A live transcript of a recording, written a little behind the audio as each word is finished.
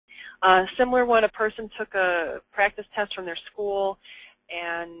Similar one, a person took a practice test from their school,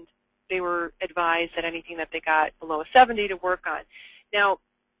 and they were advised that anything that they got below a 70 to work on. Now,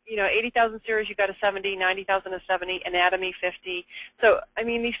 80,000 series, you got a 70, 90,000 a 70, anatomy 50. So, I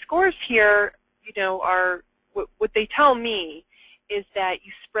mean, these scores here, are, what they tell me is that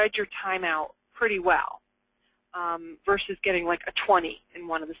you spread your time out pretty well versus getting like a 20 in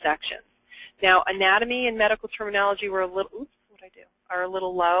one of the sections. Now, anatomy and medical terminology were a little, oops, what'd I do? Are a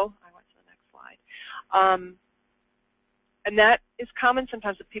little low. I went to the next slide. And that is common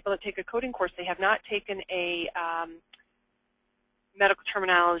sometimes with people that take a coding course. They have not taken a medical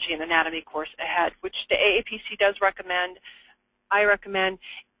terminology and anatomy course ahead, which the AAPC does recommend. I recommend.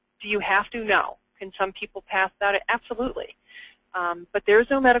 Do you have to? No. Can some people pass without it? Absolutely. But there's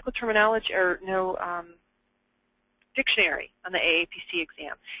no medical terminology or no dictionary on the AAPC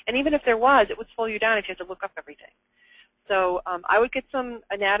exam. And even if there was, it would slow you down if you had to look up everything. So I would get some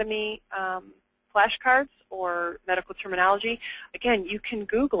anatomy flashcards or medical terminology. Again, you can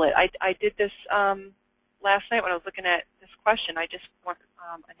Google it. I did this last night when I was looking at this question. I just want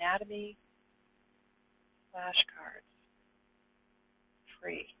anatomy flashcards,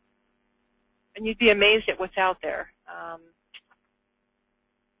 free. And you'd be amazed at what's out there.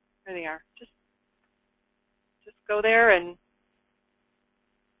 There they are. Just go there, and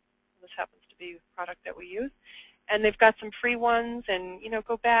this happens to be a product that we use. And they've got some free ones, and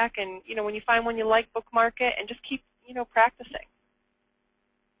go back and when you find one you like, bookmark it, and just keep practicing.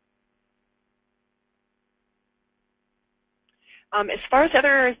 As far as other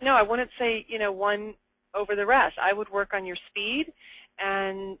areas, no, I wouldn't say one over the rest. I would work on your speed,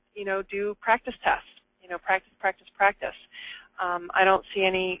 and do practice tests. Practice, practice, practice. I don't see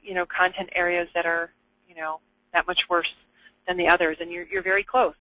any content areas that are that much worse than the others, and you're very close.